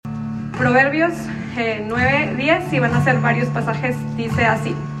Proverbios 9:10, y van a ser varios pasajes, dice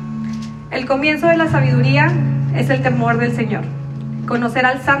así: el comienzo de la sabiduría es el temor del Señor. Conocer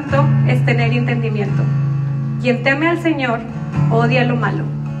al santo es tener entendimiento. Quien teme al Señor odia lo malo.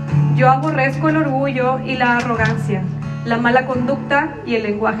 Yo aborrezco el orgullo y la arrogancia, la mala conducta y el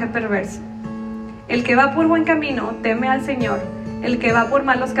lenguaje perverso. El que va por buen camino teme al Señor, el que va por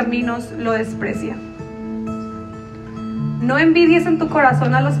malos caminos lo desprecia. No envidies en tu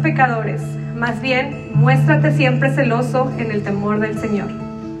corazón a los pecadores, más bien muéstrate siempre celoso en el temor del Señor.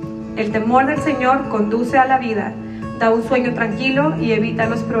 El temor del Señor conduce a la vida, da un sueño tranquilo y evita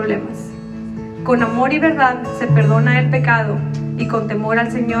los problemas. Con amor y verdad se perdona el pecado, y con temor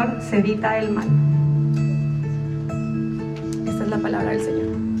al Señor se evita el mal. Esta es la palabra del Señor.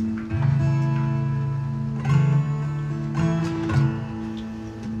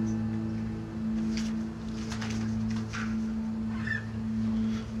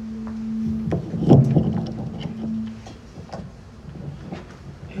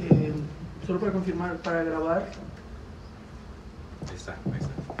 Solo para confirmar, para grabar. Ahí está, ahí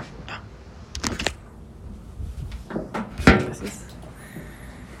está. Gracias.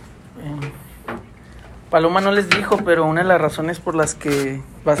 Paloma no les dijo, pero una de las razones por las que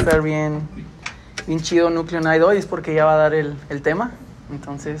va a estar bien chido Núcleo Night hoy es porque ya va a dar el tema.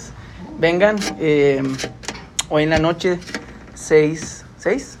 Entonces, vengan. Hoy en la noche, 6,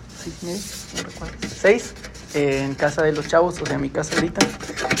 no recuerdo, 6, en casa de los chavos, o sea, mi casa ahorita.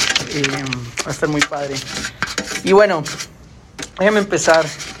 Va a estar muy padre. Y bueno, déjame empezar.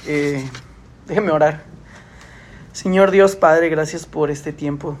 Déjame orar. Señor Dios Padre, gracias por este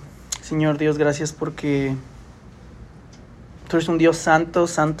tiempo. Señor Dios, gracias porque tú eres un Dios santo,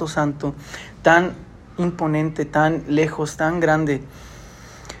 santo, santo, tan imponente, tan lejos, tan grande.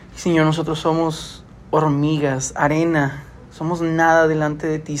 Señor, nosotros somos hormigas, arena, somos nada delante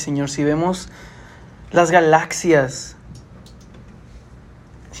de ti, Señor. Si vemos las galaxias,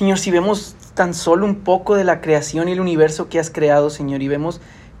 Señor, si vemos tan solo un poco de la creación y el universo que has creado, Señor, y vemos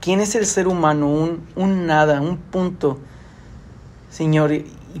quién es el ser humano, un nada, un punto, Señor,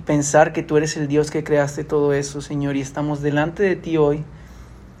 y pensar que tú eres el Dios que creaste todo eso, Señor, y estamos delante de ti hoy,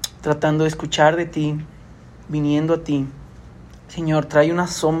 tratando de escuchar de ti, viniendo a ti. Señor, trae un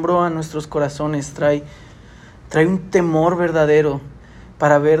asombro a nuestros corazones, trae un temor verdadero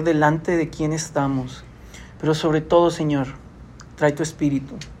para ver delante de quién estamos. Pero sobre todo, Señor, trae tu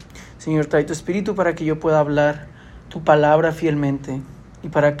espíritu. Señor, trae tu espíritu para que yo pueda hablar tu palabra fielmente y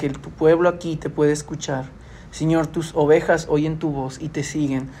para que tu pueblo aquí te pueda escuchar. Señor, tus ovejas oyen tu voz y te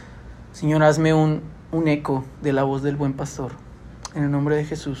siguen. Señor, hazme un eco de la voz del buen pastor. En el nombre de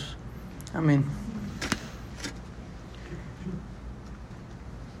Jesús. Amén.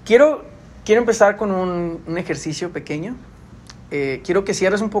 Quiero empezar con un ejercicio pequeño. Quiero que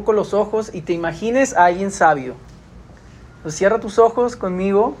cierres un poco los ojos y te imagines a alguien sabio. Entonces, cierra tus ojos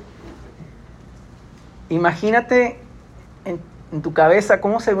conmigo. Imagínate en tu cabeza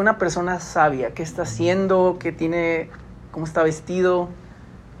cómo se ve una persona sabia. ¿Qué está haciendo? ¿Cómo está vestido?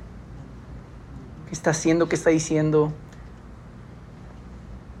 ¿Qué está haciendo? ¿Qué está diciendo?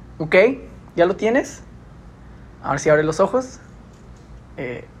 ¿Ok? ¿Ya lo tienes? Ahora sí, abre los ojos.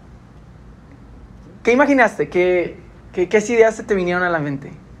 ¿Qué imaginaste? ¿Qué ideas se te vinieron a la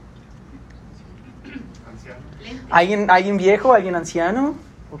mente? Anciano. ¿Alguien viejo? ¿Alguien anciano?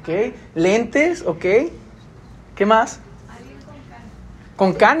 Ok. ¿Lentes? Ok. ¿Qué más?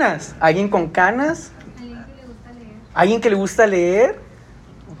 Con canas. ¿Alguien con canas? ¿Alguien que le gusta leer?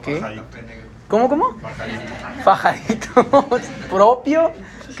 Okay. ¿Cómo? Fajadito. ¿Propio?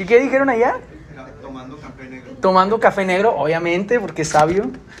 ¿Qué dijeron allá? Tomando café negro. Tomando café negro, obviamente, porque es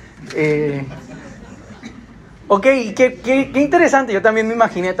sabio. Ok, qué interesante. Yo también me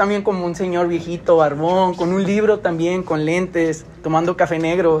imaginé también como un señor viejito, barbón, con un libro también, con lentes, tomando café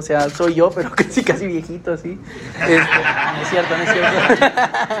negro. O sea, soy yo, pero casi viejito, así. No es cierto.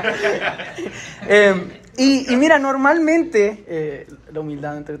 Y mira, normalmente, la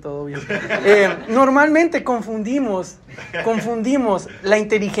humildad entre todo, obvio. Normalmente confundimos la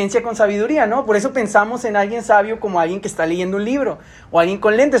inteligencia con sabiduría, ¿no? Por eso pensamos en alguien sabio como alguien que está leyendo un libro, o alguien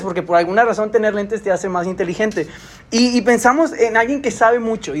con lentes, porque por alguna razón tener lentes te hace más inteligente. Y pensamos en alguien que sabe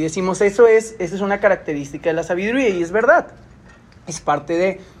mucho, y decimos, esa es una característica de la sabiduría, y es verdad, es parte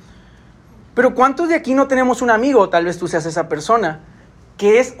de... Pero ¿cuántos de aquí no tenemos un amigo, tal vez tú seas esa persona,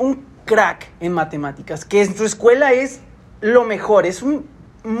 que es un crack en matemáticas, que en su escuela es lo mejor, es un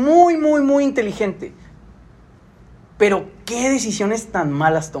muy inteligente, pero qué decisiones tan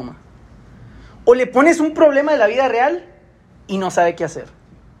malas toma? O le pones un problema de la vida real y no sabe qué hacer.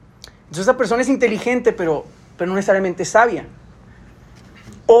 Entonces esa persona es inteligente, pero no necesariamente sabia.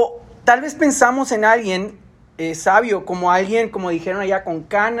 O tal vez pensamos en alguien sabio como alguien, como dijeron allá, con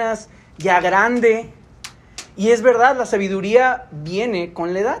canas, ya grande. Y es verdad, la sabiduría viene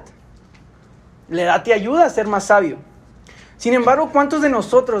con la edad. La edad te ayuda a ser más sabio. Sin embargo, ¿cuántos de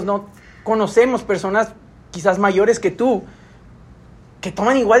nosotros no conocemos personas quizás mayores que tú que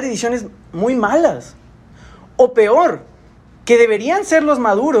toman igual decisiones muy malas? O peor, que deberían ser los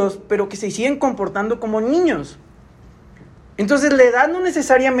maduros, pero que se siguen comportando como niños. Entonces, la edad no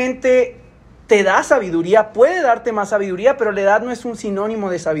necesariamente te da sabiduría, puede darte más sabiduría, pero la edad no es un sinónimo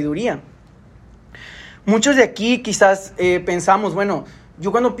de sabiduría. Muchos de aquí quizás pensamos, bueno,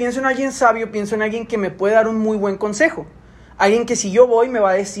 yo cuando pienso en alguien sabio, pienso en alguien que me puede dar un muy buen consejo. Alguien que si yo voy me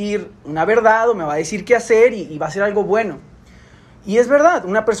va a decir una verdad o me va a decir qué hacer y va a ser algo bueno. Y es verdad,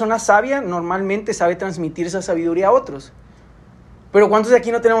 una persona sabia normalmente sabe transmitir esa sabiduría a otros. Pero ¿cuántos de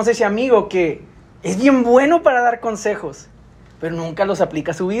aquí no tenemos ese amigo que es bien bueno para dar consejos, pero nunca los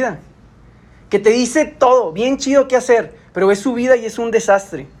aplica a su vida? Que te dice todo, bien chido qué hacer, pero es su vida y es un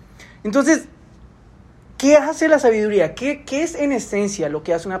desastre. Entonces, ¿qué hace la sabiduría? ¿Qué es en esencia lo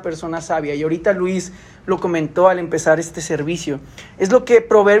que hace una persona sabia? Y ahorita Luis lo comentó al empezar este servicio. Es lo que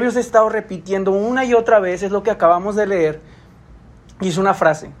Proverbios ha estado repitiendo una y otra vez, es lo que acabamos de leer. Y es una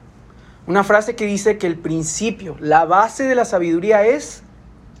frase que dice que el principio, la base de la sabiduría es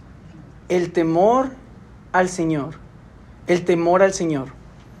el temor al Señor. El temor al Señor.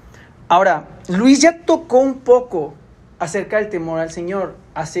 Ahora, Luis ya tocó un poco acerca del temor al Señor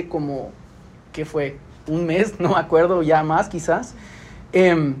hace como, ¿qué fue? Un mes, no me acuerdo, ya más quizás.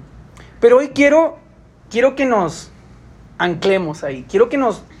 Pero hoy quiero que nos anclemos ahí, quiero que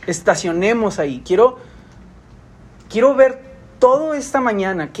nos estacionemos ahí, quiero ver todo esta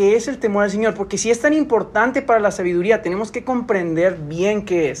mañana qué es el temor al Señor, porque si es tan importante para la sabiduría, tenemos que comprender bien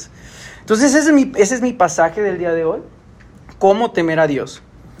qué es. Entonces ese es mi pasaje del día de hoy, cómo temer a Dios.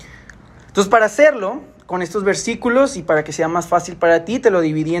 Entonces para hacerlo, con estos versículos y para que sea más fácil para ti, te lo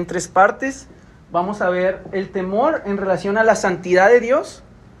dividí en 3 partes. Vamos a ver el temor en relación a la santidad de Dios.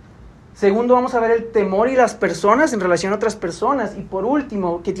 Segundo, vamos a ver el temor y las personas en relación a otras personas. Y por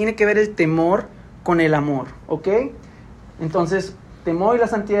último, que tiene que ver el temor con el amor, ¿ok? Entonces, temor y la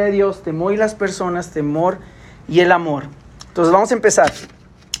santidad de Dios, temor y las personas, temor y el amor. Entonces vamos a empezar.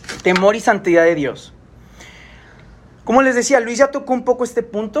 Temor y santidad de Dios. Como les decía, Luis ya tocó un poco este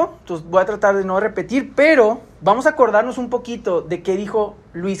punto, entonces voy a tratar de no repetir, pero vamos a acordarnos un poquito de qué dijo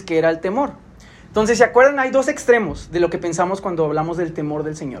Luis que era el temor. Entonces, ¿se acuerdan? Hay 2 extremos de lo que pensamos cuando hablamos del temor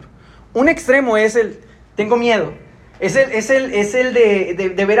del Señor. Un extremo es el tengo miedo. Es el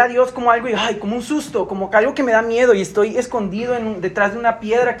de ver a Dios como algo, como un susto, como algo que me da miedo y estoy escondido detrás de una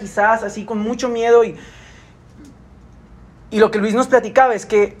piedra quizás, así con mucho miedo. Y lo que Luis nos platicaba es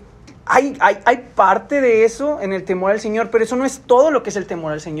que hay parte de eso en el temor al Señor, pero eso no es todo lo que es el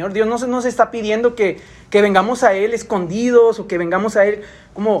temor al Señor. Dios no nos está pidiendo que vengamos a Él escondidos o que vengamos a Él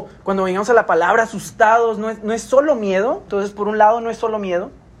como cuando vengamos a la palabra asustados. No es solo miedo. Entonces, por un lado, no es solo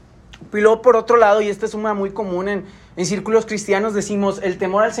miedo. Y luego, por otro lado, y esta es una muy común en círculos cristianos, decimos el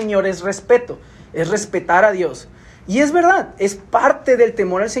temor al Señor es respeto, es respetar a Dios. Y es verdad, es parte del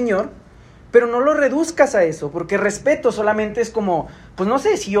temor al Señor, pero no lo reduzcas a eso, porque respeto solamente es como, pues no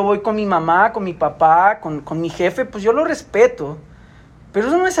sé, si yo voy con mi mamá, con mi papá, con mi jefe, pues yo lo respeto. Pero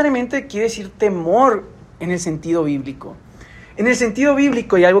eso no necesariamente quiere decir temor en el sentido bíblico. En el sentido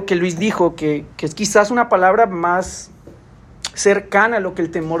bíblico, y algo que Luis dijo, que es quizás una palabra más cercana a lo que el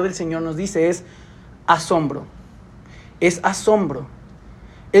temor del Señor nos dice, es asombro. Es asombro.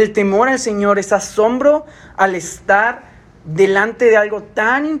 El temor al Señor es asombro al estar delante de algo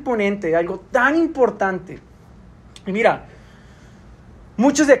tan imponente, de algo tan importante. Y mira,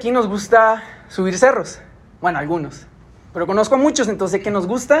 muchos de aquí nos gusta subir cerros. Bueno, algunos. Pero conozco a muchos, entonces sé que nos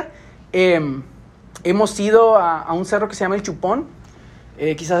gusta. Hemos ido a un cerro que se llama El Chupón.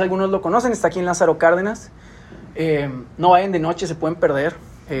 Quizás algunos lo conocen, está aquí en Lázaro Cárdenas. No vayan de noche, se pueden perder.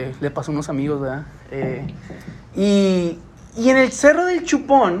 Le pasó a unos amigos, ¿verdad? Y en el cerro del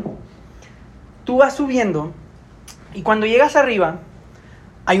Chupón, tú vas subiendo y cuando llegas arriba,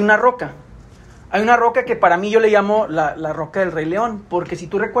 hay una roca. Hay una roca que para mí yo le llamo la roca del Rey León, porque si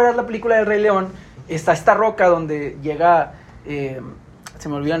tú recuerdas la película del Rey León, está esta roca donde llega, se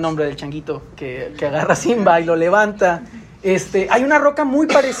me olvida el nombre del changuito, que agarra a Simba y lo levanta. Hay una roca muy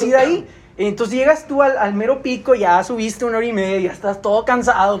parecida ahí. Entonces llegas tú al mero pico, ya subiste 1 hora y media, ya estás todo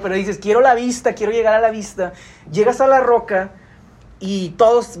cansado, pero dices, quiero la vista, quiero llegar a la vista. Llegas a la roca y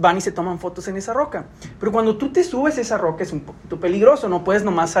todos van y se toman fotos en esa roca. Pero cuando tú te subes a esa roca es un poquito peligroso, no puedes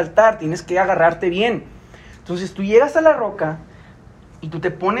nomás saltar, tienes que agarrarte bien. Entonces tú llegas a la roca y tú te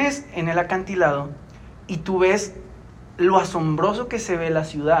pones en el acantilado y tú ves lo asombroso que se ve la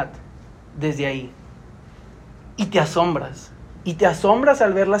ciudad. desde ahí. Y te asombras. Y te asombras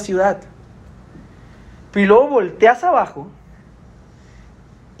al ver la ciudad. Pero luego volteas abajo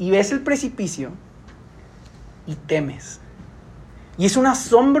y ves el precipicio y temes. Y es un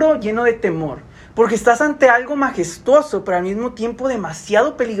asombro lleno de temor. Porque estás ante algo majestuoso, pero al mismo tiempo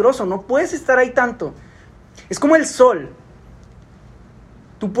demasiado peligroso. No puedes estar ahí tanto. Es como el sol.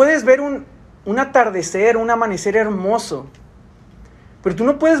 Tú puedes ver un atardecer, un amanecer hermoso. Pero tú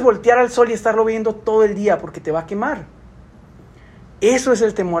no puedes voltear al sol y estarlo viendo todo el día porque te va a quemar. Eso es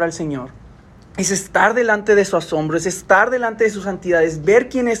el temor al Señor. Es estar delante de su asombro, es estar delante de su santidad, es ver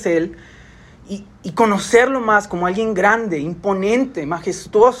quién es Él y conocerlo más como alguien grande, imponente,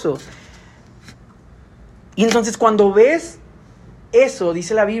 majestuoso. Y entonces cuando ves eso,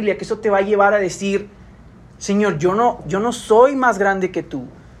 dice la Biblia, que eso te va a llevar a decir, Señor, yo no soy más grande que tú.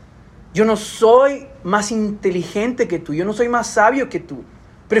 Yo no soy más inteligente que tú. Yo no soy más sabio que tú.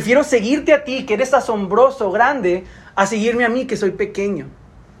 Prefiero seguirte a ti, que eres asombroso, grande, a seguirme a mí, que soy pequeño.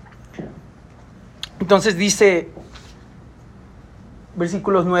 Entonces dice,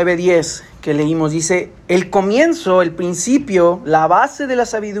 versículos 9, 10, que leímos, dice, el comienzo, el principio, la base de la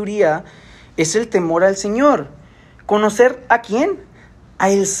sabiduría es el temor al Señor. ¿Conocer a quién? A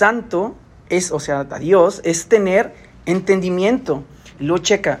el Santo, o sea, a Dios, es tener entendimiento. Y luego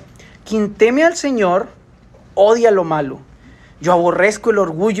checa, quien teme al Señor odia lo malo. Yo aborrezco el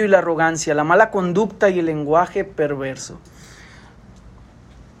orgullo y la arrogancia, la mala conducta y el lenguaje perverso.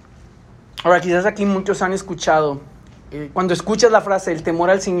 Ahora, quizás aquí muchos han escuchado, cuando escuchas la frase, el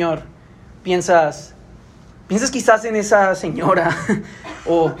temor al Señor, piensas quizás en esa señora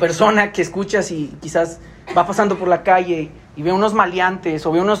o persona que escuchas y quizás va pasando por la calle y ve unos maleantes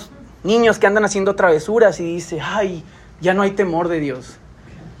o ve unos niños que andan haciendo travesuras y dice, ay, ya no hay temor de Dios.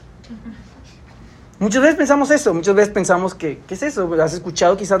 Muchas veces pensamos eso, muchas veces pensamos que, ¿qué es eso? Has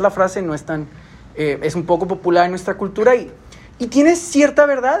escuchado quizás la frase, no es tan, es un poco popular en nuestra cultura y tiene cierta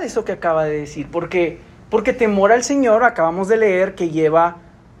verdad eso que acaba de decir, porque temor al Señor, acabamos de leer, que lleva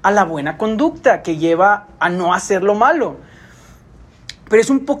a la buena conducta, que lleva a no hacer lo malo. Pero es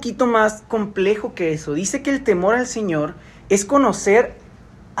un poquito más complejo que eso. Dice que el temor al Señor es conocer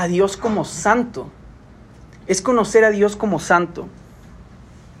a Dios como santo. Es conocer a Dios como santo.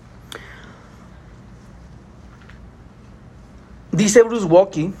 Dice Bruce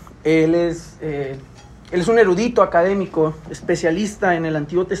Walkie, él es un erudito académico, especialista en el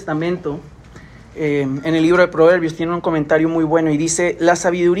Antiguo Testamento, en el libro de Proverbios, tiene un comentario muy bueno y dice, la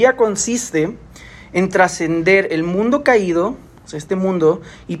sabiduría consiste en trascender el mundo caído, o sea, este mundo,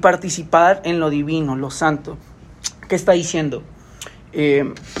 y participar en lo divino, lo santo. ¿Qué está diciendo?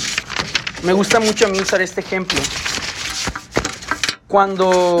 Me gusta mucho a mí usar este ejemplo.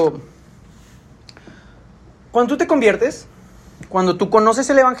 Cuando tú te conviertes, cuando tú conoces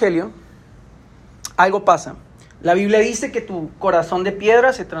el Evangelio, algo pasa. La Biblia dice que tu corazón de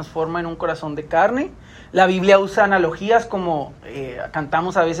piedra se transforma en un corazón de carne. La Biblia usa analogías como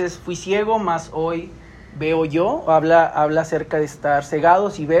cantamos a veces, fui ciego, mas hoy veo yo. Habla acerca de estar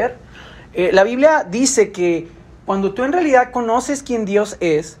cegados y ver. La Biblia dice que cuando tú en realidad conoces quién Dios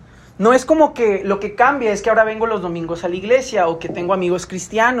es, no es como que lo que cambia es que ahora vengo los domingos a la iglesia, o que tengo amigos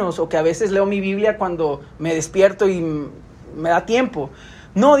cristianos, o que a veces leo mi Biblia cuando me despierto y me da tiempo.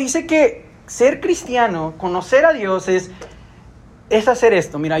 No, dice que ser cristiano, conocer a Dios es hacer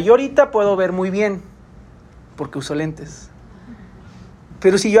esto. Mira, yo ahorita puedo ver muy bien porque uso lentes.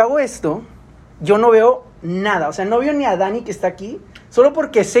 Pero si yo hago esto, yo no veo nada. O sea, no veo ni a Dani que está aquí. Solo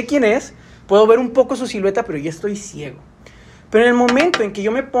porque sé quién es, puedo ver un poco su silueta, pero ya estoy ciego. Pero en el momento en que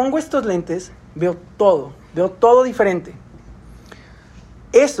yo me pongo estos lentes, veo todo diferente.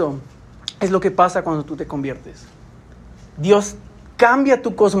 Eso es lo que pasa cuando tú te conviertes. Dios cambia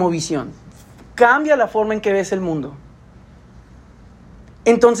tu cosmovisión, cambia la forma en que ves el mundo.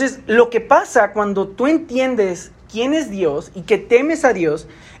 Entonces, lo que pasa cuando tú entiendes quién es Dios y que temes a Dios,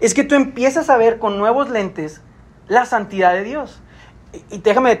 es que tú empiezas a ver con nuevos lentes la santidad de Dios. Y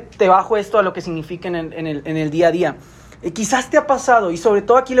déjame, te bajo esto a lo que significa en el día a día. Quizás te ha pasado, y sobre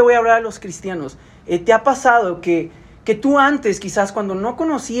todo aquí le voy a hablar a los cristianos, te ha pasado que tú antes, quizás cuando no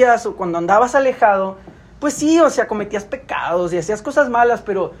conocías o cuando andabas alejado, pues sí, o sea, cometías pecados y hacías cosas malas,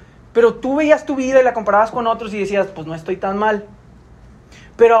 pero tú veías tu vida y la comparabas con otros y decías, pues no estoy tan mal.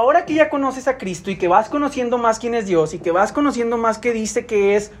 Pero ahora que ya conoces a Cristo y que vas conociendo más quién es Dios y que vas conociendo más qué dice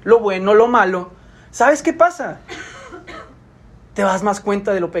que es lo bueno, lo malo, ¿sabes qué pasa? Te das más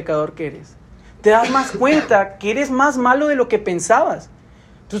cuenta de lo pecador que eres. Te das más cuenta que eres más malo de lo que pensabas.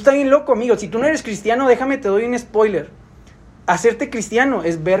 Tú estás bien loco, amigo. Si tú no eres cristiano, déjame, te doy un spoiler. Hacerte cristiano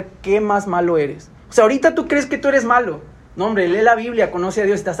es ver qué más malo eres. O sea, ahorita tú crees que tú eres malo, No, hombre, lee la Biblia, conoce a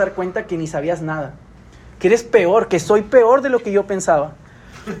Dios y te vas a dar cuenta que ni sabías nada. Que eres peor, que soy peor de lo que yo pensaba.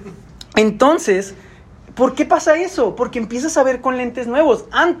 Entonces, ¿por qué pasa eso? Porque empiezas a ver con lentes nuevos.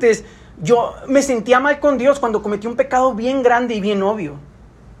 Antes, yo me sentía mal con Dios cuando cometí un pecado bien grande y bien obvio.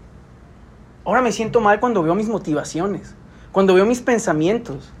 Ahora me siento mal cuando veo mis motivaciones, cuando veo mis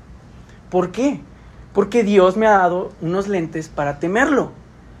pensamientos. ¿Por qué? Porque Dios me ha dado unos lentes para temerlo,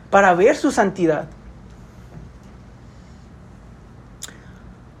 para ver su santidad.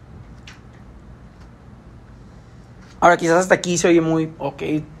 Ahora quizás hasta aquí se oye muy, ok,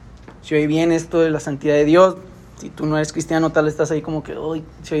 se oye bien esto de la santidad de Dios. Si tú no eres cristiano, tal vez estás ahí como que, uy,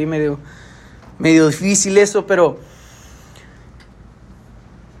 se oye medio difícil eso, pero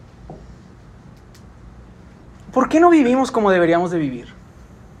 ¿por qué no vivimos como deberíamos de vivir?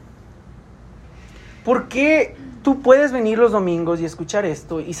 ¿Por qué tú puedes venir los domingos y escuchar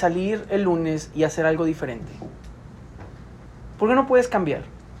esto y salir el lunes y hacer algo diferente? ¿Por qué no puedes cambiar?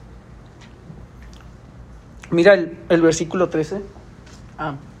 Mira el versículo 13.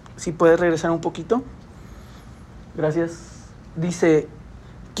 Si puedes regresar un poquito. Gracias. Dice,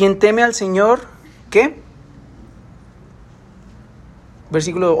 quien teme al Señor, ¿qué?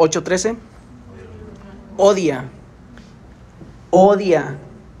 Versículo 8:13. Odia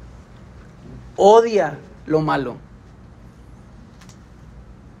lo malo.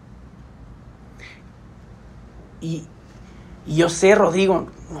 Y yo sé, Rodrigo,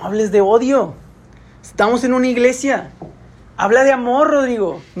 no hables de odio. Estamos en una iglesia. Habla de amor,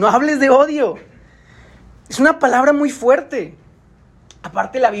 Rodrigo. No hables de odio. Es una palabra muy fuerte.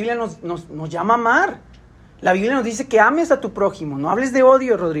 Aparte, la Biblia nos llama a amar. La Biblia nos dice que ames a tu prójimo. No hables de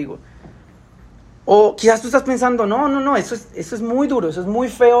odio, Rodrigo. O quizás tú estás pensando, no, eso es muy duro, eso es muy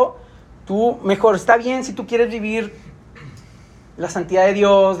feo. Tú, mejor, está bien si tú quieres vivir la santidad de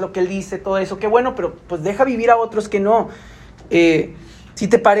Dios, lo que Él dice, todo eso, qué bueno, pero pues deja vivir a otros que no. Si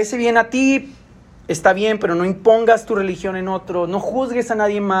te parece bien a ti, está bien, pero no impongas tu religión en otro, no juzgues a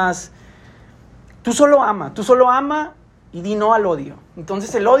nadie más. Tú solo ama y di no al odio.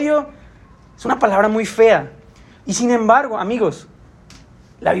 Entonces el odio es una palabra muy fea. Y sin embargo, amigos,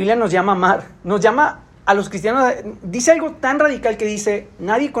 la Biblia nos llama a amar, nos llama a los cristianos, dice algo tan radical que dice,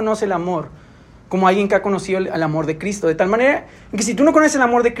 nadie conoce el amor como alguien que ha conocido el amor de Cristo. De tal manera que si tú no conoces el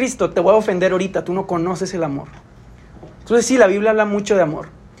amor de Cristo, te voy a ofender ahorita, tú no conoces el amor. Entonces sí, la Biblia habla mucho de amor,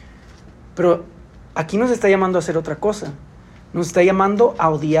 pero aquí nos está llamando a hacer otra cosa. Nos está llamando a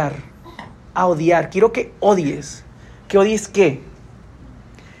odiar. A odiar. Quiero que odies. ¿Que odies qué?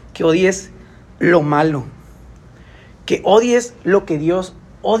 Que odies lo malo. Que odies lo que Dios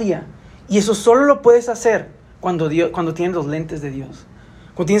odia. Y eso solo lo puedes hacer cuando tienes los lentes de Dios.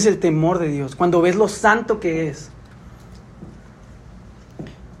 Cuando tienes el temor de Dios. Cuando ves lo santo que es.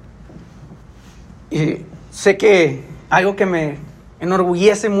 Y sé que algo que me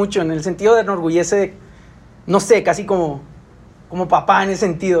enorgullece mucho, en el sentido de enorgullece, no sé, casi como papá en ese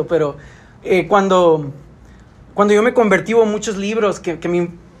sentido, pero cuando yo me convertí hubo muchos libros que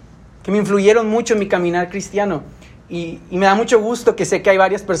me influyeron mucho en mi caminar cristiano. Y me da mucho gusto que sé que hay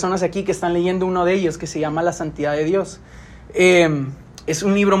varias personas aquí que están leyendo uno de ellos, que se llama La Santidad de Dios. Es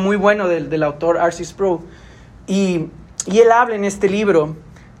un libro muy bueno del autor R.C. Sproul. Y él habla en este libro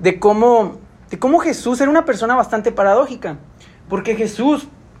de cómo Jesús era una persona bastante paradójica. Porque Jesús,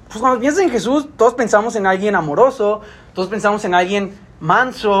 pues cuando piensas en Jesús, todos pensamos en alguien amoroso, todos pensamos en alguien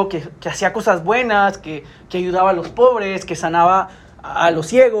manso, que hacía cosas buenas, que ayudaba a los pobres, que sanaba a los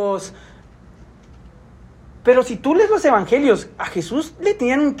ciegos. Pero si tú lees los evangelios, a Jesús le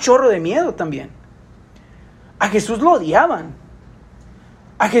tenían un chorro de miedo también. A Jesús lo odiaban.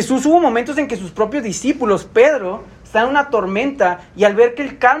 A Jesús hubo momentos en que sus propios discípulos, Pedro, está en una tormenta y al ver que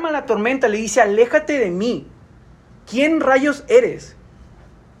él calma la tormenta le dice, aléjate de mí. ¿Quién rayos eres?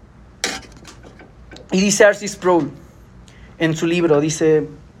 Y dice R.C. Sproul en su libro, dice,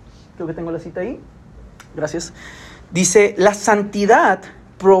 creo que tengo la cita ahí, gracias. Dice, la santidad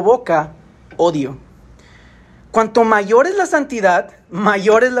provoca odio. Cuanto mayor es la santidad,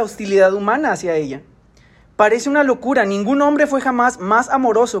 mayor es la hostilidad humana hacia ella. Parece una locura, ningún hombre fue jamás más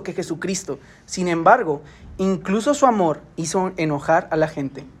amoroso que Jesucristo. Sin embargo, incluso su amor hizo enojar a la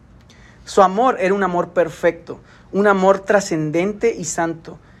gente. Su amor era un amor perfecto, un amor trascendente y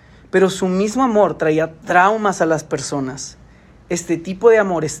santo, pero su mismo amor traía traumas a las personas. Este tipo de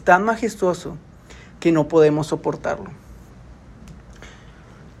amor es tan majestuoso que no podemos soportarlo.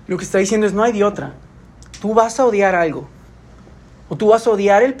 Lo que está diciendo es, no hay de otra. Tú vas a odiar algo, o tú vas a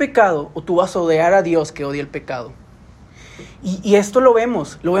odiar el pecado, o tú vas a odiar a Dios que odia el pecado. Y esto lo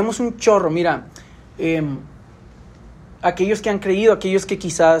vemos un chorro. Mira, aquellos que han creído, aquellos que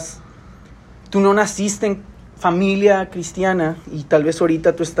quizás tú no naciste familia cristiana, y tal vez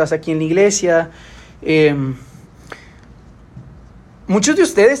ahorita tú estás aquí en la iglesia, muchos de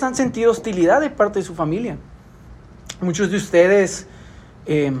ustedes han sentido hostilidad de parte de su familia. Muchos de ustedes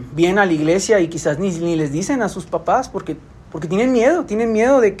vienen a la iglesia y quizás ni les dicen a sus papás porque tienen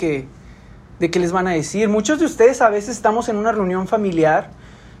miedo de que les van a decir. Muchos de ustedes a veces estamos en una reunión familiar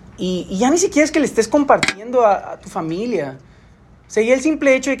y ya ni siquiera es que le estés compartiendo a tu familia. O sea, y el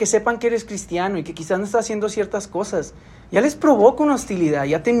simple hecho de que sepan que eres cristiano y que quizás no estás haciendo ciertas cosas, ya les provoca una hostilidad,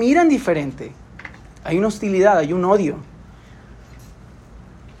 ya te miran diferente. Hay una hostilidad, hay un odio.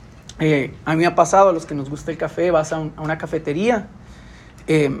 A mí me ha pasado, a los que nos gusta el café, vas a una cafetería,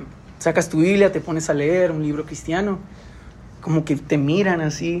 sacas tu Biblia, te pones a leer un libro cristiano, como que te miran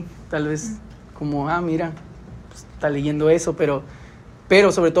así, tal vez como, mira, pues, está leyendo eso, pero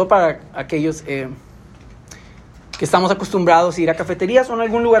sobre todo para aquellos que estamos acostumbrados a ir a cafeterías o en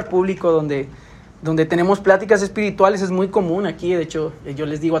algún lugar público donde tenemos pláticas espirituales, es muy común aquí. De hecho, yo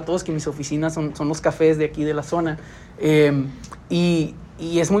les digo a todos que mis oficinas son los cafés de aquí de la zona,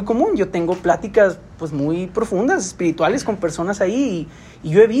 y es muy común. Yo tengo pláticas pues muy profundas, espirituales, con personas ahí, y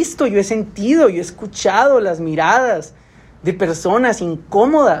yo he visto, yo he sentido, yo he escuchado las miradas de personas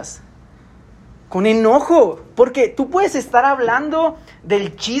incómodas, con enojo, porque tú puedes estar hablando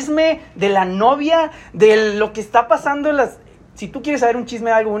del chisme de la novia, de lo que está pasando si tú quieres saber un chisme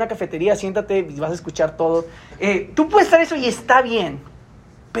de algo en una cafetería, siéntate y vas a escuchar todo. Tú puedes estar eso y está bien,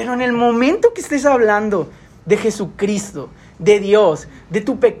 pero en el momento que estés hablando de Jesucristo, de Dios, de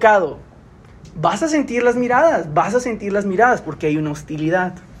tu pecado, vas a sentir las miradas porque hay una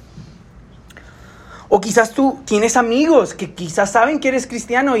hostilidad. O quizás tú tienes amigos que quizás saben que eres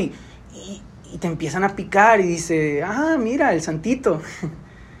cristiano y te empiezan a picar y dice, mira, el santito.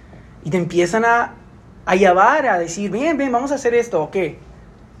 Y te empiezan a llamar, a decir, ven, vamos a hacer esto, ¿o qué?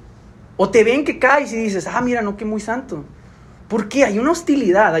 O te ven que caes y dices, mira, no, que muy santo. ¿Por qué? Hay una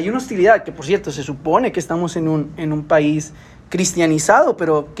hostilidad, que por cierto, se supone que estamos en un país cristianizado,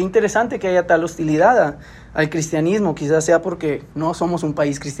 pero qué interesante que haya tal hostilidad al cristianismo. Quizás sea porque no somos un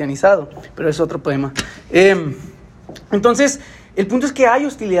país cristianizado, pero es otro tema. Entonces, el punto es que hay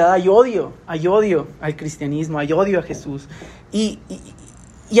hostilidad, hay odio al cristianismo, hay odio a Jesús. Y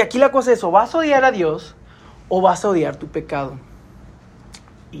aquí la cosa es, o vas a odiar a Dios o vas a odiar tu pecado.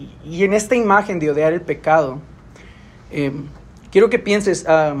 Y en esta imagen de odiar el pecado, quiero que pienses,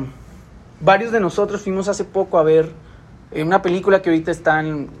 varios de nosotros fuimos hace poco a ver una película que ahorita está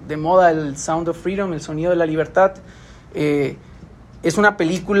de moda, el Sound of Freedom, el sonido de la libertad. Es una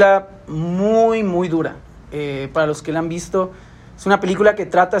película muy, muy dura. Para los que la han visto, es una película que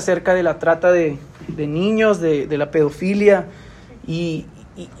trata acerca de la trata de niños, de la pedofilia. Y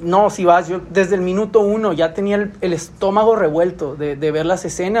no, si vas, yo desde el minuto 1 ya tenía el estómago revuelto de ver las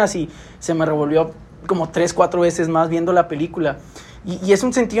escenas, y se me revolvió como 3-4 veces más viendo la película. Y es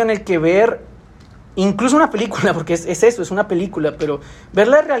un sentido en el que ver incluso una película, porque es eso, es una película, pero ver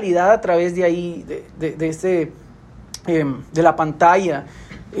la realidad a través de ahí, de la pantalla,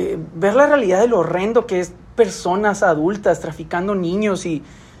 ver la realidad de lo horrendo que es personas adultas traficando niños, y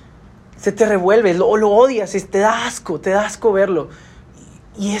se te revuelve, lo odias, te da asco verlo.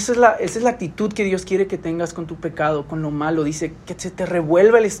 Y esa es la actitud que Dios quiere que tengas con tu pecado, con lo malo. Dice que se te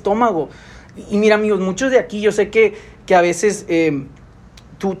revuelva el estómago. Y mira, amigos, muchos de aquí, yo sé que a veces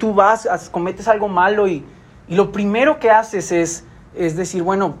tú vas, cometes algo malo y lo primero que haces es decir,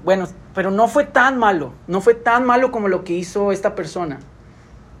 bueno, pero no fue tan malo como lo que hizo esta persona.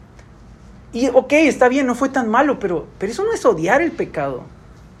 Y ok, está bien, no fue tan malo, pero eso no es odiar el pecado.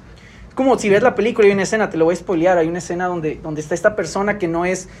 Como si ves la película, hay una escena, te lo voy a spoilear, hay una escena donde está esta persona que no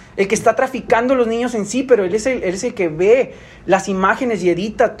es el que está traficando a los niños en sí, pero él es el que ve las imágenes y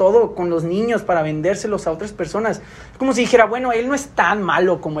edita todo con los niños para vendérselos a otras personas. Es como si dijera, bueno, él no es tan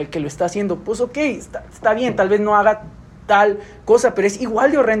malo como el que lo está haciendo. Pues ok, está bien, tal vez no haga tal cosa, pero es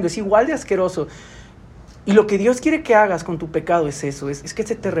igual de horrendo, es igual de asqueroso. Y lo que Dios quiere que hagas con tu pecado es eso, es que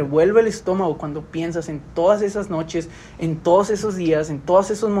se te revuelve el estómago cuando piensas en todas esas noches, en todos esos días, en todos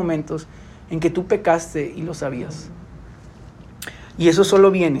esos momentos en que tú pecaste y lo sabías. Y eso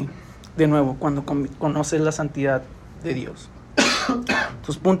solo viene, de nuevo, cuando conoces la santidad de Dios.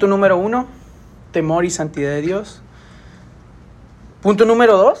 Entonces, punto número 1, temor y santidad de Dios. Punto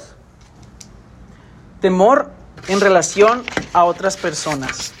número 2, temor en relación a otras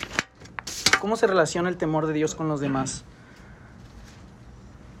personas. ¿Cómo se relaciona el temor de Dios con los demás?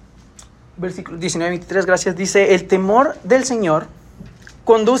 Versículo 19-23, gracias, dice, el temor del Señor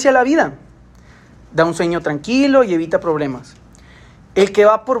conduce a la vida, da un sueño tranquilo y evita problemas. El que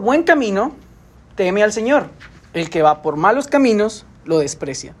va por buen camino teme al Señor, el que va por malos caminos lo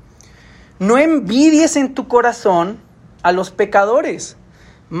desprecia. no envidies en tu corazón a los pecadores.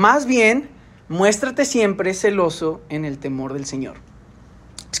 Más bien, muéstrate siempre celoso en el temor del Señor.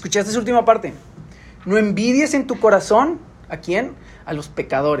 ¿Escuchaste esa última parte? No envidies en tu corazón, ¿a quién? A los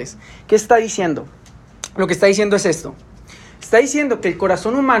pecadores. ¿Qué está diciendo? Lo que está diciendo es esto. Está diciendo que el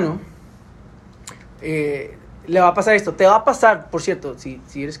corazón humano le va a pasar esto. Te va a pasar, por cierto, si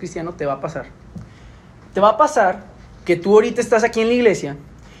eres cristiano, te va a pasar. Te va a pasar que tú ahorita estás aquí en la iglesia.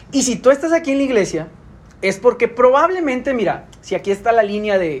 Y si tú estás aquí en la iglesia, es porque probablemente, mira, si aquí está la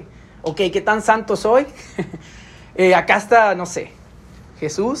línea de, ok, ¿qué tan santo soy? Acá está, no sé,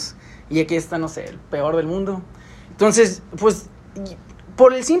 Jesús. Y aquí está, no sé, el peor del mundo. Entonces, pues,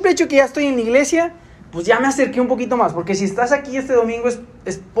 por el simple hecho que ya estoy en la iglesia, pues ya me acerqué un poquito más. Porque si estás aquí este domingo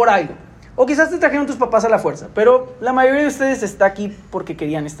es por algo. O quizás te trajeron tus papás a la fuerza. Pero la mayoría de ustedes está aquí porque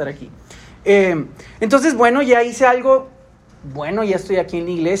querían estar aquí. Entonces, bueno, ya hice algo. Bueno, ya estoy aquí en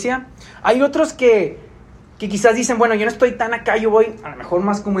la iglesia. Hay otros que quizás dicen, bueno, yo no estoy tan acá, yo voy a lo mejor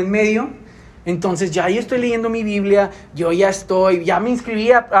más como en medio. Entonces ya yo estoy leyendo mi Biblia, ya me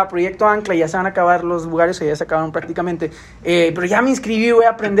inscribí a Proyecto Ancla, ya se van a acabar los lugares, ya se acabaron prácticamente, pero ya me inscribí, voy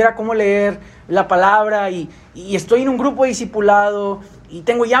a aprender a cómo leer la palabra y estoy en un grupo de discipulado y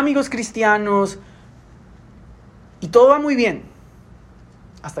tengo ya amigos cristianos y todo va muy bien,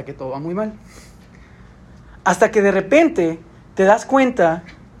 hasta que todo va muy mal. Hasta que de repente te das cuenta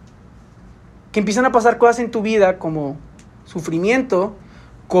que empiezan a pasar cosas en tu vida como sufrimiento,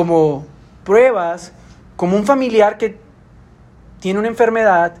 como pruebas, como un familiar que tiene una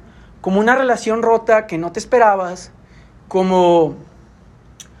enfermedad, como una relación rota que no te esperabas, como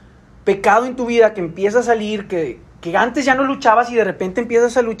pecado en tu vida que empieza a salir, que antes ya no luchabas y de repente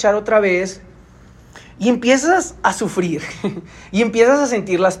empiezas a luchar otra vez y empiezas a sufrir y empiezas a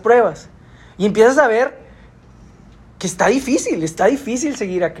sentir las pruebas y empiezas a ver que está difícil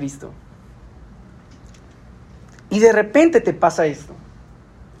seguir a Cristo. Y de repente te pasa esto.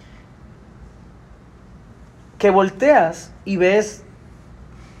 Que volteas y ves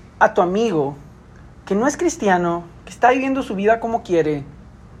a tu amigo que no es cristiano, que está viviendo su vida como quiere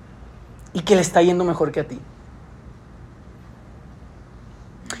y que le está yendo mejor que a ti.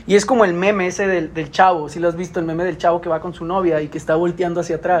 Y es como el meme ese del chavo, si lo has visto, el meme del chavo que va con su novia y que está volteando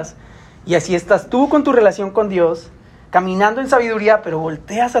hacia atrás. Y así estás tú con tu relación con Dios, caminando en sabiduría, pero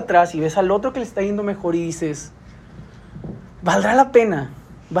volteas atrás y ves al otro que le está yendo mejor y dices, ¿valdrá la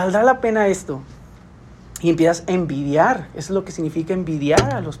pena esto? Y empiezas a envidiar. Eso es lo que significa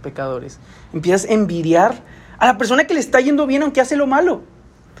envidiar a los pecadores. Empiezas a envidiar a la persona que le está yendo bien aunque hace lo malo.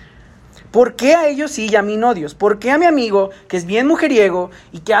 ¿Por qué a ellos sí y a mí no, Dios? ¿Por qué a mi amigo que es bien mujeriego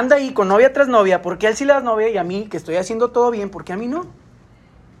y que anda ahí con novia tras novia? ¿Por qué a él sí le das novia y a mí que estoy haciendo todo bien? ¿Por qué a mí no?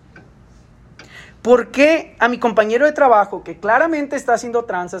 ¿Por qué a mi compañero de trabajo que claramente está haciendo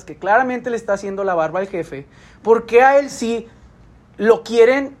tranzas, que claramente le está haciendo la barba al jefe, por qué a él sí lo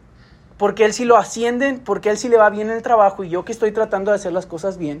quieren? Porque él sí lo ascienden, porque a él sí le va bien en el trabajo y yo que estoy tratando de hacer las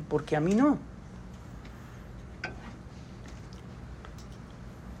cosas bien, porque a mí no.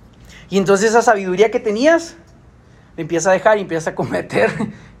 Y entonces esa sabiduría que tenías, le empieza a dejar y empieza a cometer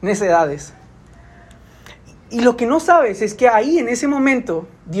necedades. Y lo que no sabes es que ahí en ese momento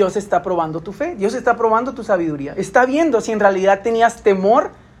Dios está probando tu fe, Dios está probando tu sabiduría. Está viendo si en realidad tenías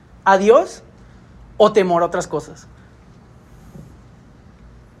temor a Dios o temor a otras cosas.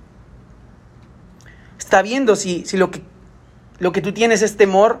 Está viendo si lo que tú tienes es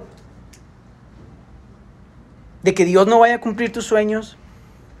temor de que Dios no vaya a cumplir tus sueños.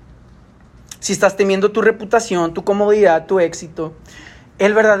 Si estás temiendo tu reputación, tu comodidad, tu éxito.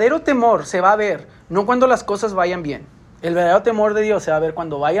 El verdadero temor se va a ver no cuando las cosas vayan bien. El verdadero temor de Dios se va a ver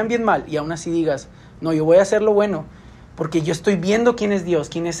cuando vayan bien mal y aún así digas, no, yo voy a hacer lo bueno porque yo estoy viendo quién es Dios,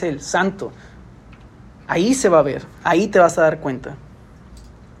 quién es Él, santo. Ahí se va a ver, ahí te vas a dar cuenta.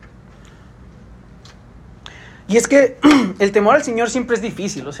 Y es que el temor al Señor siempre es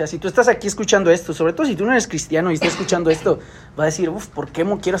difícil. O sea, si tú estás aquí escuchando esto, sobre todo si tú no eres cristiano y estás escuchando esto, vas a decir, ¿por qué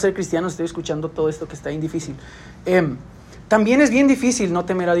quiero ser cristiano? Estoy escuchando todo esto que está bien difícil. También es bien difícil no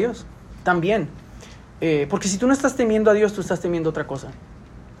temer a Dios. También. Porque si tú no estás temiendo a Dios, tú estás temiendo otra cosa.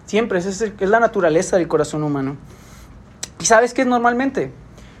 Siempre. Es la naturaleza del corazón humano. ¿Y sabes qué es normalmente?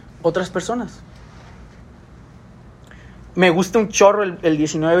 Otras personas. Me gusta un chorro el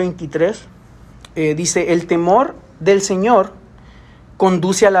 19:23. Dice, el temor del Señor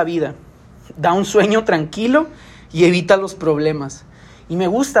conduce a la vida, da un sueño tranquilo y evita los problemas. Y me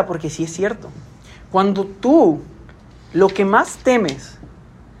gusta porque sí es cierto. Cuando tú lo que más temes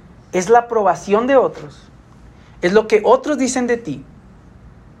es la aprobación de otros, es lo que otros dicen de ti,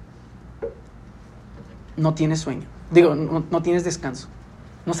 no tienes sueño. No tienes descanso.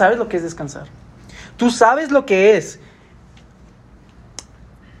 No sabes lo que es descansar. Tú sabes lo que es.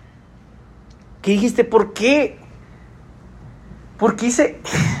 ¿Qué dijiste? ¿Por qué? ¿Por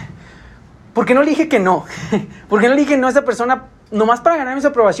qué no le dije que no? ¿Por qué no le dije no a esa persona nomás para ganarme su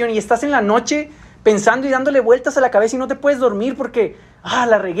aprobación? Y estás en la noche pensando y dándole vueltas a la cabeza y no te puedes dormir porque,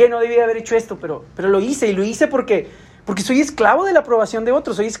 la regué, no debía haber hecho esto, pero lo hice. Y lo hice porque soy esclavo de la aprobación de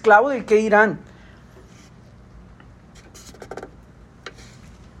otros, soy esclavo del qué dirán.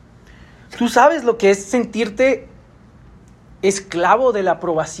 Tú sabes lo que es sentirte esclavo de la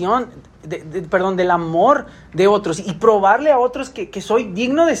aprobación, del amor de otros y probarle a otros que soy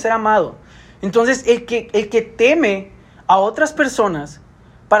digno de ser amado. Entonces, el que teme a otras personas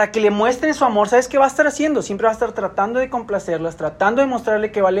para que le muestren su amor, ¿sabes qué va a estar haciendo? Siempre va a estar tratando de complacerlas, tratando de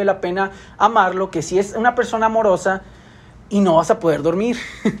mostrarle que vale la pena amarlo, que si es una persona amorosa, y no vas a poder dormir.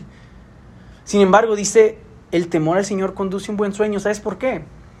 Sin embargo, dice, el temor al Señor conduce un buen sueño. ¿Sabes por qué?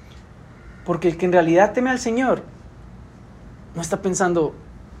 Porque el que en realidad teme al Señor no está pensando,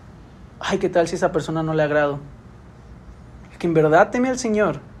 ¿qué tal si a esa persona no le agrado? El que en verdad teme al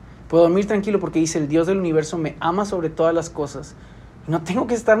Señor puede dormir tranquilo porque dice, el Dios del universo me ama sobre todas las cosas. Y no tengo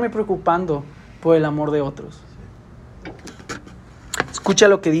que estarme preocupando por el amor de otros. Escucha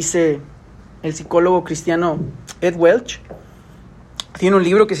lo que dice el psicólogo cristiano Ed Welch. Tiene un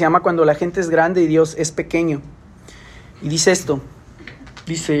libro que se llama Cuando la gente es grande y Dios es pequeño. Y dice esto.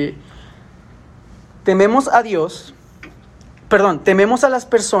 Dice, tememos a las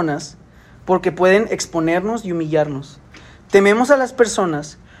personas porque pueden exponernos y humillarnos. Tememos a las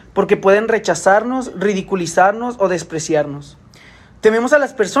personas porque pueden rechazarnos, ridiculizarnos o despreciarnos. Tememos a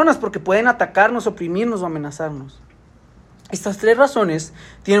las personas porque pueden atacarnos, oprimirnos o amenazarnos. Estas tres razones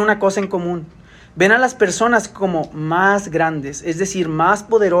tienen una cosa en común. Ven a las personas como más grandes, es decir, más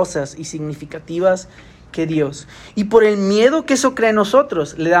poderosas y significativas que Dios. Y por el miedo que eso crea en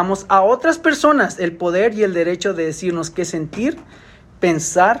nosotros, le damos a otras personas el poder y el derecho de decirnos qué sentir,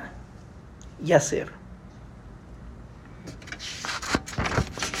 pensar y hacer.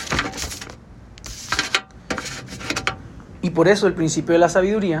 Y por eso el principio de la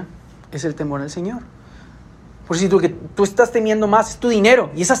sabiduría es el temor al Señor. Por si tú estás temiendo más, es tu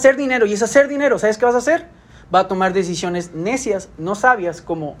dinero, y es hacer dinero, ¿sabes qué vas a hacer? Va a tomar decisiones necias, no sabias,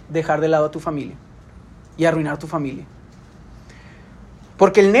 como dejar de lado a tu familia y arruinar tu familia.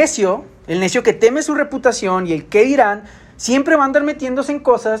 Porque el necio que teme su reputación y el qué dirán, siempre va a andar metiéndose en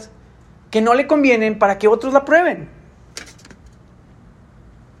cosas que no le convienen para que otros la prueben.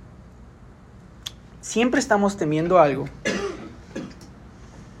 Siempre estamos temiendo algo.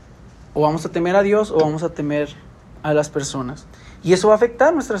 O vamos a temer a Dios o vamos a temer a las personas. Y eso va a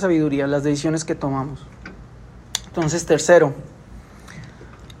afectar nuestra sabiduría, las decisiones que tomamos. Entonces, tercero,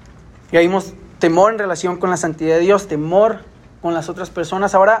 ya vimos temor en relación con la santidad de Dios, temor con las otras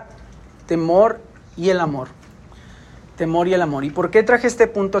personas. Ahora, temor y el amor. Temor y el amor. ¿Y por qué traje este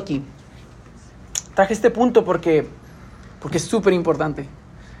punto aquí? Traje este punto porque es súper importante.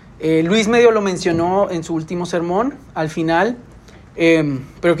 Luis medio lo mencionó en su último sermón, al final.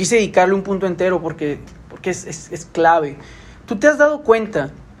 Pero quise dedicarle un punto entero porque es clave. ¿Tú te has dado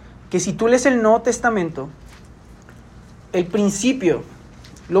cuenta que si tú lees el Nuevo Testamento, el principio,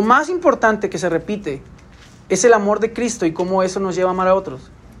 lo más importante que se repite es el amor de Cristo y cómo eso nos lleva a amar a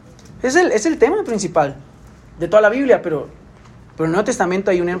otros? Es el tema principal de toda la Biblia, pero en el Nuevo Testamento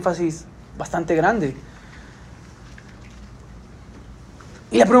hay un énfasis bastante grande.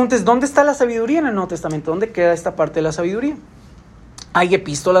 Y la pregunta es, ¿dónde está la sabiduría en el Nuevo Testamento? ¿Dónde queda esta parte de la sabiduría? Hay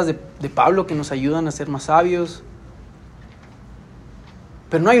epístolas de Pablo que nos ayudan a ser más sabios.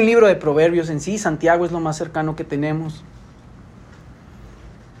 Pero no hay un libro de Proverbios en sí. Santiago es lo más cercano que tenemos.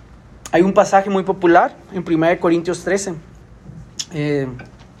 Hay un pasaje muy popular en 1 Corintios 13.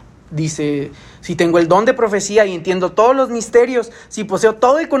 Dice, si tengo el don de profecía y entiendo todos los misterios, si poseo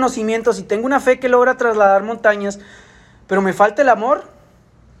todo el conocimiento, si tengo una fe que logra trasladar montañas, pero me falta el amor,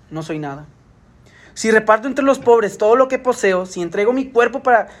 no soy nada. Si reparto entre los pobres todo lo que poseo, si entrego mi cuerpo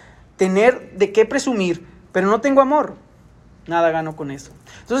para tener de qué presumir, pero no tengo amor, nada gano con eso.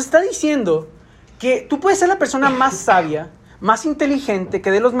 Entonces está diciendo que tú puedes ser la persona más sabia, más inteligente,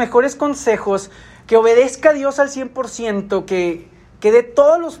 que dé los mejores consejos, que obedezca a Dios al 100%, que dé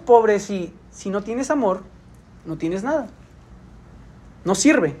todos los pobres, y si no tienes amor, no tienes nada. No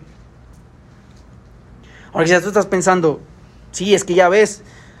sirve. Ahora quizás tú estás pensando, sí, es que ya ves,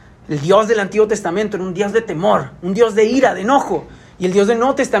 el Dios del Antiguo Testamento era un Dios de temor, un Dios de ira, de enojo. Y el Dios del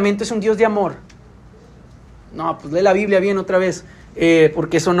Nuevo Testamento es un Dios de amor. No, pues lee la Biblia bien otra vez,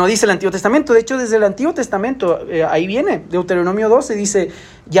 porque eso no dice el Antiguo Testamento. De hecho, desde el Antiguo Testamento, ahí viene, Deuteronomio 12, dice,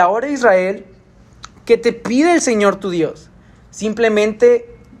 y ahora Israel, que te pide el Señor tu Dios,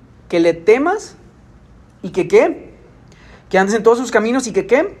 Simplemente que le temas y que ¿qué? Que andes en todos sus caminos y que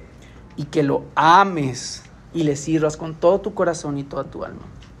 ¿qué? Y que lo ames y le sirvas con todo tu corazón y toda tu alma.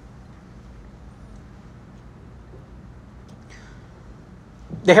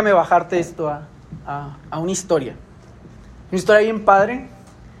 Déjame bajarte esto a una historia. Una historia bien padre.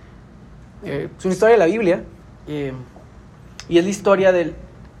 Es una historia de la Biblia. Y es la historia de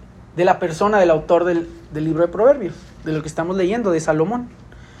la persona, del autor del libro de Proverbios, de lo que estamos leyendo, de Salomón.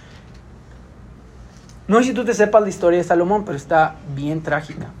 No sé si tú te sepas la historia de Salomón, pero está bien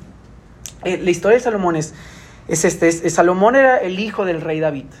trágica. La historia de Salomón es Salomón era el hijo del rey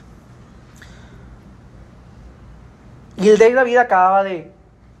David. Y el rey David acababa de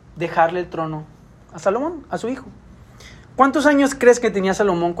dejarle el trono a Salomón, a su hijo. ¿Cuántos años crees que tenía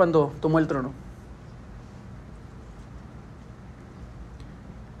Salomón cuando tomó el trono?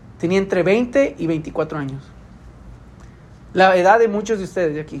 Tenía entre 20 y 24 años. La edad de muchos de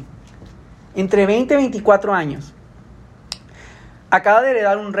ustedes de aquí. Entre 20 y 24 años. Acaba de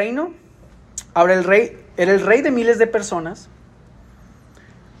heredar un reino. Ahora era el rey de miles de personas.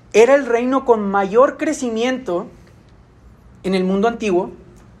 Era el reino con mayor crecimiento en el mundo antiguo.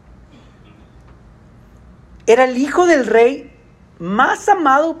 Era el hijo del rey más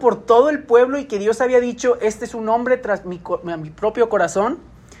amado por todo el pueblo y que Dios había dicho, este es un hombre tras mi propio corazón.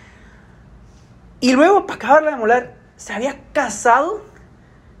 Y luego, para acabarla de molar, se había casado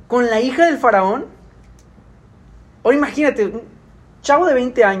con la hija del faraón. Ahora imagínate, un chavo de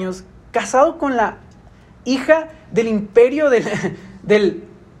 20 años, casado con la hija del imperio, del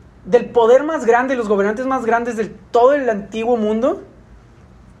poder más grande, los gobernantes más grandes de todo el antiguo mundo.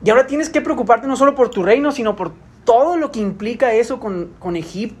 Y ahora tienes que preocuparte no solo por tu reino, sino por todo lo que implica eso con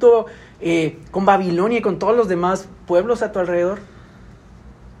Egipto, con Babilonia y con todos los demás pueblos a tu alrededor.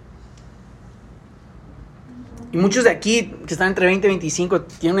 Y muchos de aquí que están entre 20 y 25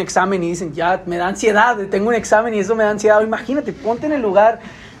 tienen un examen y dicen, ya me da ansiedad, tengo un examen y eso me da ansiedad. Imagínate, ponte en el lugar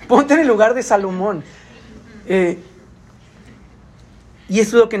de Salomón. Y eso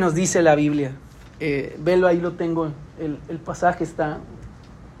es lo que nos dice la Biblia. Velo, ahí lo tengo, el pasaje está...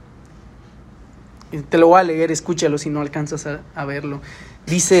 Te lo voy a leer, escúchalo si no alcanzas a verlo.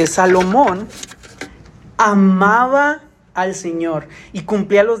 Dice, Salomón amaba al Señor y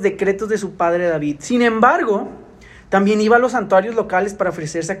cumplía los decretos de su padre David. Sin embargo, también iba a los santuarios locales para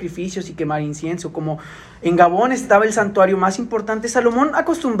ofrecer sacrificios y quemar incienso. Como en Gabón estaba el santuario más importante, Salomón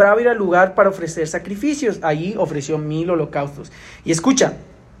acostumbraba ir al lugar para ofrecer sacrificios. Allí ofreció 1000 holocaustos. Y escucha,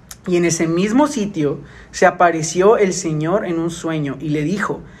 y en ese mismo sitio se apareció el Señor en un sueño y le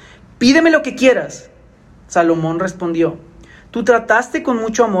dijo, pídeme lo que quieras. Salomón respondió, tú trataste con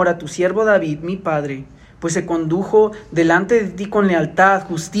mucho amor a tu siervo David, mi padre, pues se condujo delante de ti con lealtad,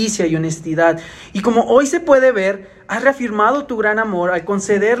 justicia y honestidad. Y como hoy se puede ver, has reafirmado tu gran amor al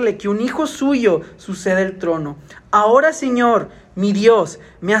concederle que un hijo suyo suceda el trono. Ahora, Señor, mi Dios,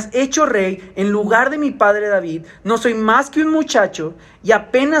 me has hecho rey en lugar de mi padre David. No soy más que un muchacho y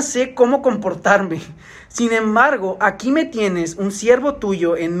apenas sé cómo comportarme. Sin embargo, aquí me tienes, un siervo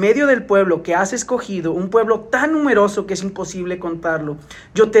tuyo, en medio del pueblo que has escogido, un pueblo tan numeroso que es imposible contarlo.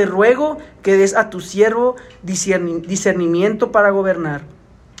 Yo te ruego que des a tu siervo discernimiento para gobernar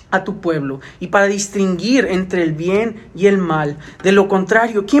a tu pueblo y para distinguir entre el bien y el mal. De lo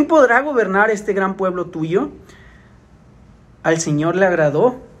contrario, ¿quién podrá gobernar este gran pueblo tuyo? Al Señor le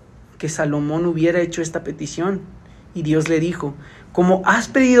agradó que Salomón hubiera hecho esta petición. Y Dios le dijo, como has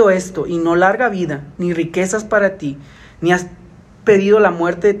pedido esto y no larga vida, ni riquezas para ti, ni has pedido la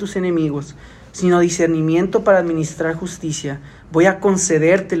muerte de tus enemigos, sino discernimiento para administrar justicia, voy a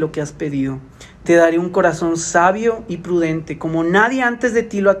concederte lo que has pedido. Te daré un corazón sabio y prudente, como nadie antes de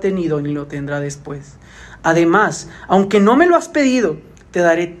ti lo ha tenido ni lo tendrá después. Además, aunque no me lo has pedido, te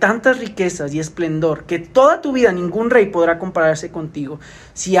daré tantas riquezas y esplendor que toda tu vida ningún rey podrá compararse contigo.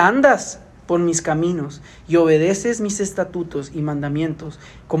 Si andas por mis caminos y obedeces mis estatutos y mandamientos,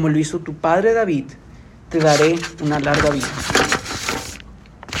 como lo hizo tu padre David, te daré una larga vida.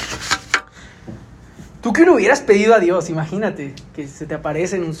 Tú que lo hubieras pedido a Dios, imagínate que se te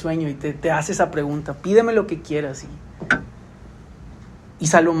aparece en un sueño y te hace esa pregunta, pídeme lo que quieras. Y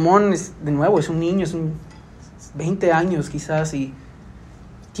Salomón, de nuevo, es un niño, 20 años quizás, y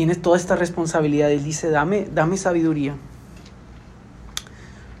tiene toda esta responsabilidad. Él dice, dame sabiduría.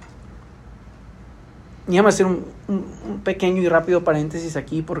 Y déjame hacer un pequeño y rápido paréntesis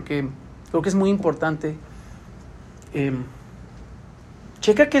aquí porque creo que es muy importante.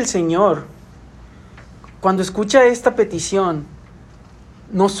 Checa que el Señor, cuando escucha esta petición,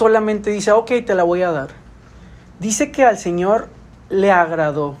 no solamente dice, ok, te la voy a dar. Dice que al Señor le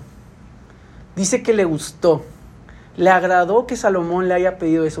agradó. Dice que le gustó. le agradó que Salomón le haya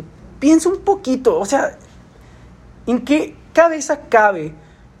pedido eso. Piensa un poquito, o sea, ¿en qué cabeza cabe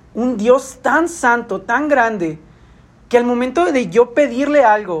un Dios tan santo, tan grande, que al momento de yo pedirle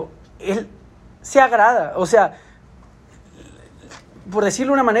algo, Él se agrada? O sea, por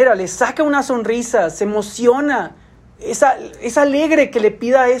decirlo de una manera, le saca una sonrisa, se emociona. Es alegre que le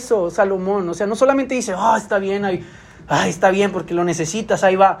pida eso Salomón. O sea, no solamente dice, está bien, está bien porque lo necesitas,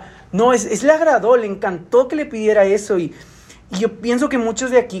 ahí va. No, le agradó, le encantó que le pidiera eso. Y yo pienso que muchos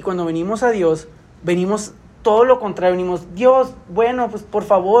de aquí, cuando venimos a Dios, venimos todo lo contrario. Venimos, Dios, bueno, pues por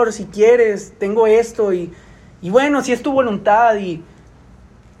favor, si quieres, tengo esto. Y bueno, si es tu voluntad. Y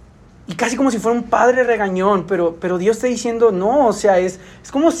casi como si fuera un padre regañón. Pero Dios está diciendo, no, o sea, es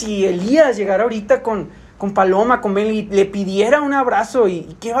como si Elías llegara ahorita con Paloma, con Ben, y le pidiera un abrazo.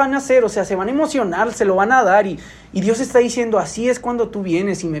 ¿Y qué van a hacer? O sea, se van a emocionar, se lo van a dar. Y Dios está diciendo, así es cuando tú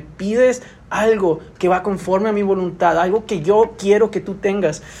vienes y me pides algo que va conforme a mi voluntad, algo que yo quiero que tú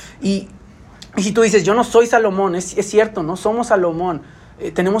tengas. Y si tú dices, yo no soy Salomón, es cierto, no somos Salomón.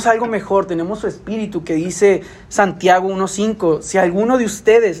 Tenemos algo mejor, tenemos su espíritu, que dice Santiago 1:5, si a alguno de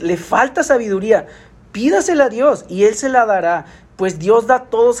ustedes le falta sabiduría, pídasela a Dios y Él se la dará, pues Dios da a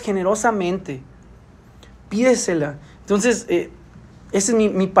todos generosamente. Pídesela. Entonces, ese es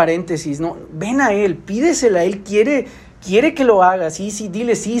mi paréntesis, ¿no? Ven a Él, pídesela. Él quiere que lo hagas. Sí,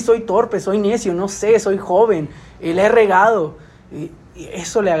 dile, sí, soy torpe, soy necio, no sé, soy joven, le he regado. Y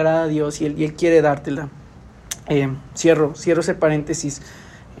eso le agrada a Dios y Él quiere dártela. Cierro ese paréntesis.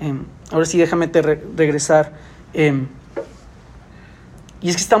 Ahora sí, déjame regresar. Y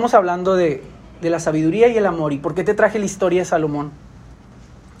es que estamos hablando de la sabiduría y el amor. ¿Y por qué te traje la historia de Salomón?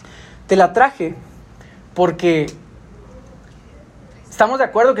 Te la traje porque estamos de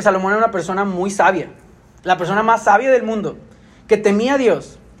acuerdo que Salomón era una persona muy sabia, la persona más sabia del mundo, que temía a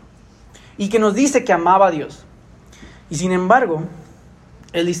Dios y que nos dice que amaba a Dios. Y sin embargo,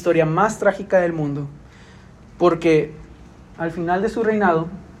 es la historia más trágica del mundo, porque al final de su reinado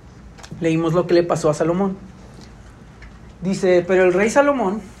leímos lo que le pasó a Salomón. Dice, pero el rey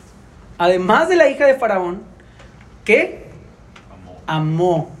Salomón, además de la hija de Faraón, ¿qué?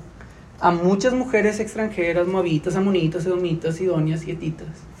 Amó a muchas mujeres extranjeras, moabitas, amonitas, edomitas, sidonias y hetitas,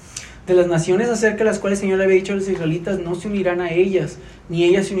 de las naciones acerca de las cuales el Señor le había dicho a los israelitas, no se unirán a ellas, ni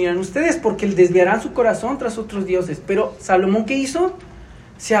ellas se unirán a ustedes, porque desviarán su corazón tras otros dioses. Pero Salomón, ¿qué hizo?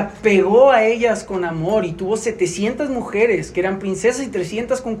 Se apegó a ellas con amor y tuvo 700 mujeres, que eran princesas, y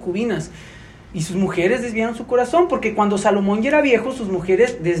 300 concubinas. Y sus mujeres desviaron su corazón, porque cuando Salomón ya era viejo, sus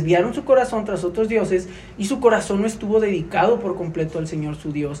mujeres desviaron su corazón tras otros dioses, y su corazón no estuvo dedicado por completo al Señor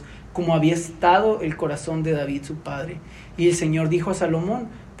su Dios, como había estado el corazón de David su padre. Y el Señor dijo a Salomón,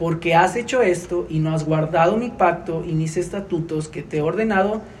 porque has hecho esto, y no has guardado mi pacto y mis estatutos que te he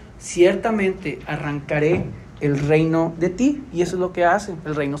ordenado, ciertamente arrancaré el reino de ti. Y eso es lo que hace.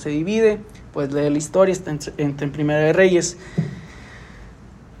 El reino se divide. Puedes leer la historia, está en Primera de Reyes.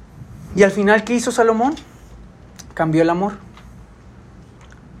 Y al final, ¿qué hizo Salomón? Cambió el amor.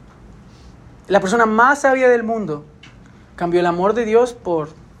 La persona más sabia del mundo cambió el amor de Dios por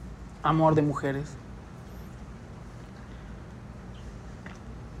amor de mujeres.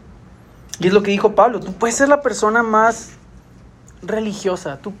 Y es lo que dijo Pablo, tú puedes ser la persona más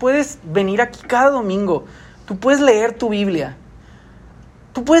religiosa, tú puedes venir aquí cada domingo, tú puedes leer tu Biblia,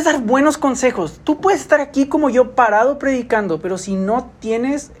 tú puedes dar buenos consejos, tú puedes estar aquí como yo parado predicando, pero si no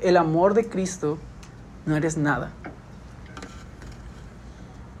tienes el amor de Cristo, no eres nada.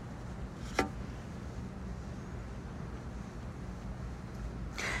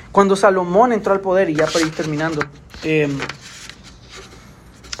 Cuando Salomón entró al poder, y ya para ir terminando,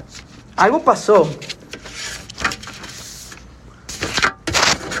 algo pasó.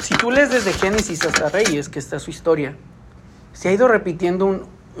 Si tú lees desde Génesis hasta Reyes, que está su historia, se ha ido repitiendo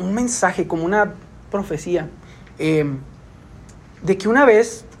un mensaje, como una profecía, de que una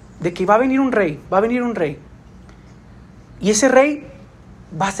vez, de que va a venir un rey, y ese rey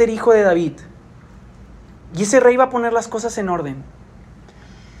va a ser hijo de David, y ese rey va a poner las cosas en orden.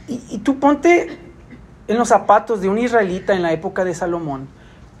 Y tú ponte en los zapatos de un israelita en la época de Salomón,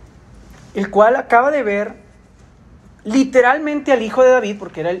 el cual acaba de ver literalmente al hijo de David,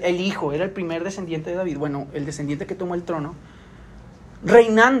 porque era el hijo, era el primer descendiente de David, bueno, el descendiente que tomó el trono,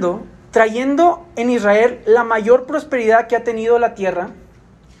 reinando, trayendo en Israel la mayor prosperidad que ha tenido la tierra,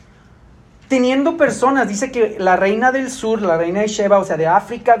 teniendo personas, dice que la reina del sur, la reina de Sheba, o sea, de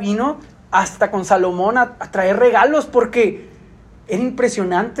África, vino hasta con Salomón a traer regalos, porque era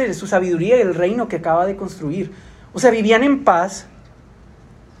impresionante su sabiduría y el reino que acaba de construir. O sea, vivían en paz,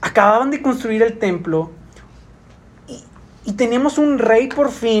 acababan de construir el templo, y tenemos un rey por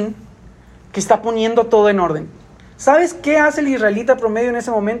fin que está poniendo todo en orden. ¿Sabes qué hace el israelita promedio en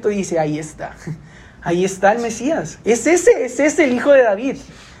ese momento? Dice, ahí está el Mesías. Es ese el hijo de David.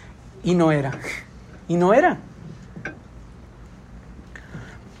 Y no era.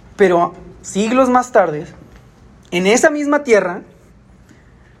 Pero siglos más tarde, en esa misma tierra,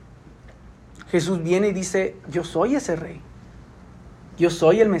 Jesús viene y dice, yo soy ese rey. Yo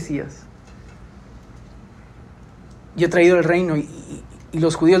soy el Mesías. Yo he traído el reino. Y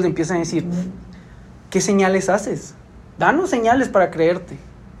los judíos le empiezan a decir, ¿qué señales haces? Danos señales para creerte.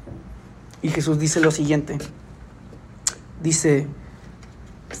 Y Jesús dice lo siguiente. Dice,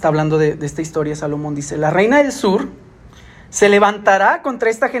 está hablando de esta historia, Salomón dice, la reina del sur se levantará contra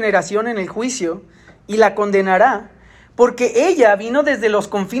esta generación en el juicio y la condenará, porque ella vino desde los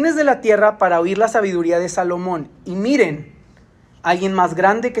confines de la tierra para oír la sabiduría de Salomón. Y miren, alguien más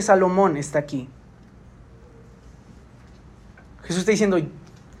grande que Salomón está aquí. Jesús está diciendo,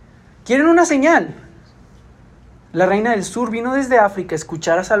 ¿quieren una señal? La reina del sur vino desde África a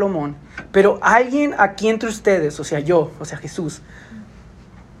escuchar a Salomón, pero alguien aquí entre ustedes, o sea yo, o sea Jesús,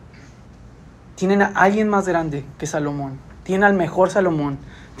 tienen a alguien más grande que Salomón, tienen al mejor Salomón,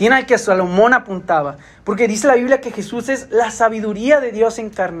 tienen al que Salomón apuntaba, porque dice la Biblia que Jesús es la sabiduría de Dios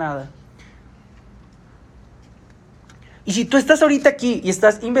encarnada. Y si tú estás ahorita aquí y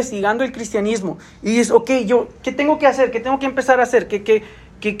estás investigando el cristianismo y dices, ok, yo, ¿qué tengo que hacer? ¿Qué tengo que empezar a hacer?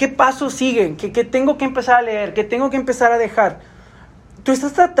 ¿Qué pasos siguen? ¿Qué tengo que empezar a leer? ¿Qué tengo que empezar a dejar? Tú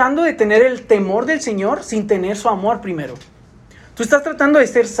estás tratando de tener el temor del Señor sin tener su amor primero. Tú estás tratando de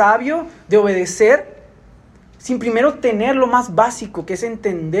ser sabio, de obedecer, sin primero tener lo más básico, que es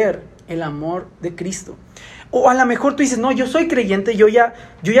entender el amor de Cristo. O a lo mejor tú dices, no, yo soy creyente, yo ya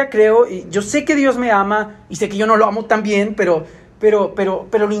creo, y yo sé que Dios me ama, y sé que yo no lo amo tan bien, pero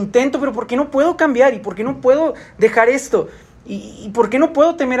lo intento, pero ¿por qué no puedo cambiar? ¿Y por qué no puedo dejar esto? ¿Y por qué no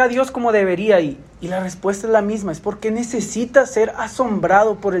puedo temer a Dios como debería? Y la respuesta es la misma, es porque necesitas ser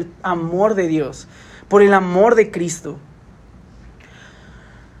asombrado por el amor de Dios, por el amor de Cristo.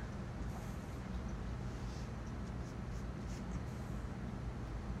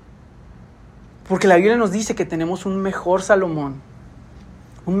 Porque la Biblia nos dice que tenemos un mejor Salomón,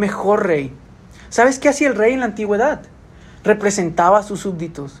 un mejor rey. ¿Sabes qué hacía el rey en la antigüedad? Representaba a sus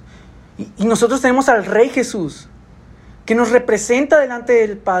súbditos. Y nosotros tenemos al Rey Jesús, que nos representa delante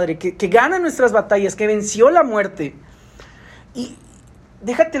del Padre, que gana nuestras batallas, que venció la muerte. Y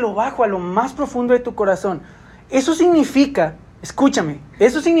déjatelo bajo a lo más profundo de tu corazón. Eso significa, escúchame,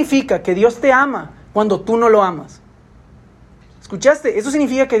 eso significa que Dios te ama cuando tú no lo amas. ¿Escuchaste? Eso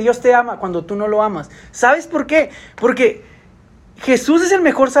significa que Dios te ama cuando tú no lo amas. ¿Sabes por qué? Porque Jesús es el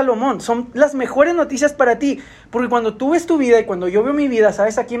mejor Salomón. Son las mejores noticias para ti. Porque cuando tú ves tu vida y cuando yo veo mi vida,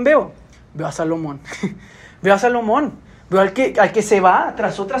 ¿sabes a quién veo? Veo a Salomón. Veo a Salomón. Veo al que se va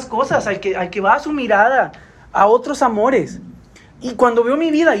tras otras cosas, al que va a su mirada, a otros amores. Y cuando veo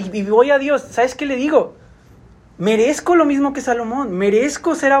mi vida y voy a Dios, ¿sabes qué le digo? Merezco lo mismo que Salomón.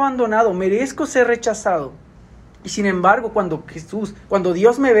 Merezco ser abandonado. Merezco ser rechazado. Y sin embargo, cuando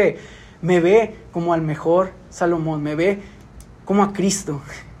Dios me ve como al mejor Salomón, me ve como a Cristo.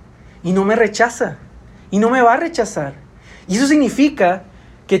 Y no me rechaza. Y no me va a rechazar. Y eso significa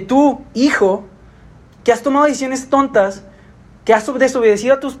que tú, hijo, que has tomado decisiones tontas, que has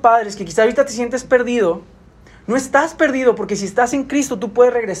desobedecido a tus padres, que quizá ahorita te sientes perdido, no estás perdido, porque si estás en Cristo, tú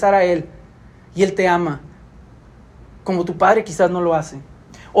puedes regresar a Él. Y Él te ama, como tu padre quizás no lo hace.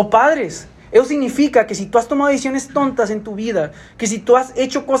 O padres, eso significa que si tú has tomado decisiones tontas en tu vida, que si tú has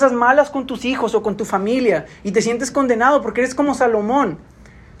hecho cosas malas con tus hijos o con tu familia y te sientes condenado porque eres como Salomón,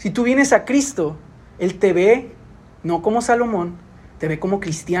 si tú vienes a Cristo, Él te ve no como Salomón, te ve como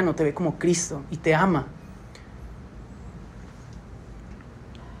cristiano, te ve como Cristo y te ama.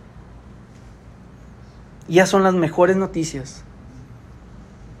 Y esas son las mejores noticias.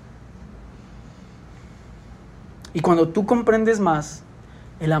 Y cuando tú comprendes más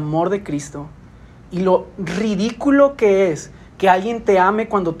el amor de Cristo y lo ridículo que es que alguien te ame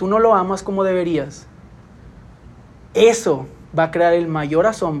cuando tú no lo amas como deberías, eso va a crear el mayor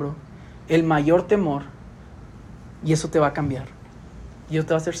asombro, el mayor temor, y eso te va a cambiar. Y eso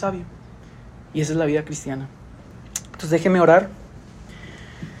te va a hacer sabio. Y esa es la vida cristiana. Entonces déjeme orar.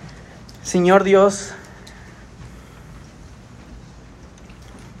 Señor Dios,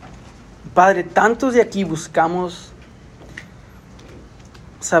 Padre, tantos de aquí buscamos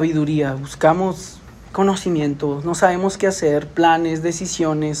sabiduría, buscamos conocimiento, no sabemos qué hacer, planes,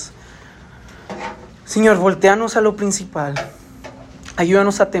 decisiones. Señor, voltéanos a lo principal.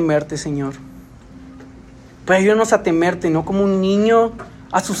 Ayúdanos a temerte, Señor. Pero ayúdanos a temerte, no como un niño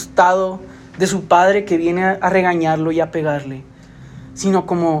asustado de su padre que viene a regañarlo y a pegarle, sino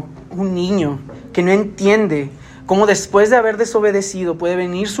como un niño que no entiende Cómo después de haber desobedecido puede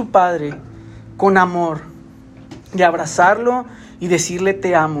venir su padre con amor y abrazarlo y decirle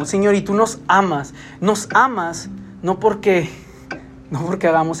te amo. Señor, y tú nos amas no porque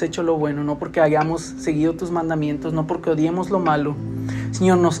hayamos hecho lo bueno, no porque hayamos seguido tus mandamientos, no porque odiemos lo malo.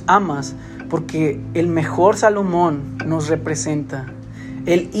 Señor, nos amas porque el mejor Salomón nos representa,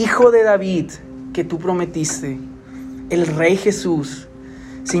 el hijo de David que tú prometiste, el Rey Jesús.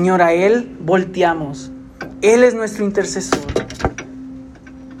 Señor, a Él volteamos. Él es nuestro intercesor.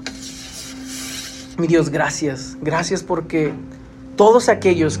 Mi Dios, gracias. Gracias porque todos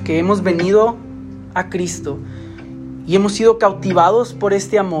aquellos que hemos venido a Cristo y hemos sido cautivados por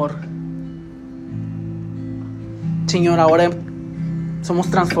este amor, Señor, ahora somos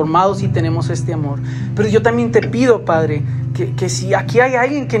transformados y tenemos este amor. Pero yo también te pido, Padre, que si aquí hay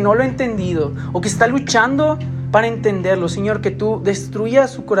alguien que no lo ha entendido o que está luchando para entenderlo, Señor, que tú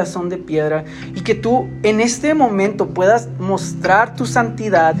destruyas su corazón de piedra y que tú en este momento puedas mostrar tu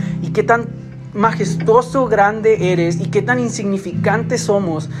santidad y qué tan majestuoso, grande eres y qué tan insignificantes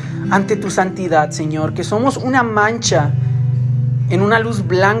somos ante tu santidad, Señor, que somos una mancha en una luz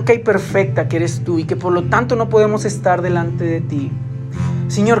blanca y perfecta que eres tú y que por lo tanto no podemos estar delante de ti.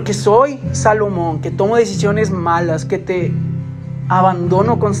 Señor, que soy Salomón, que tomo decisiones malas, que te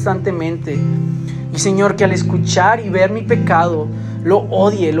abandono constantemente. Y Señor, que al escuchar y ver mi pecado, lo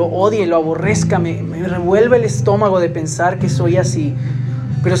odie, lo aborrezca, me revuelve el estómago de pensar que soy así.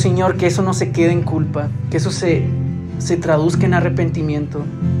 Pero Señor, que eso no se quede en culpa, que eso se traduzca en arrepentimiento.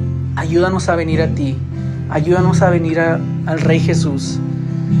 Ayúdanos a venir a ti, ayúdanos a venir al Rey Jesús,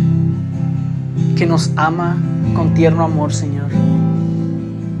 que nos ama con tierno amor, Señor.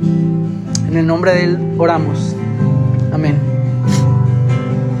 En el nombre de Él oramos. Amén.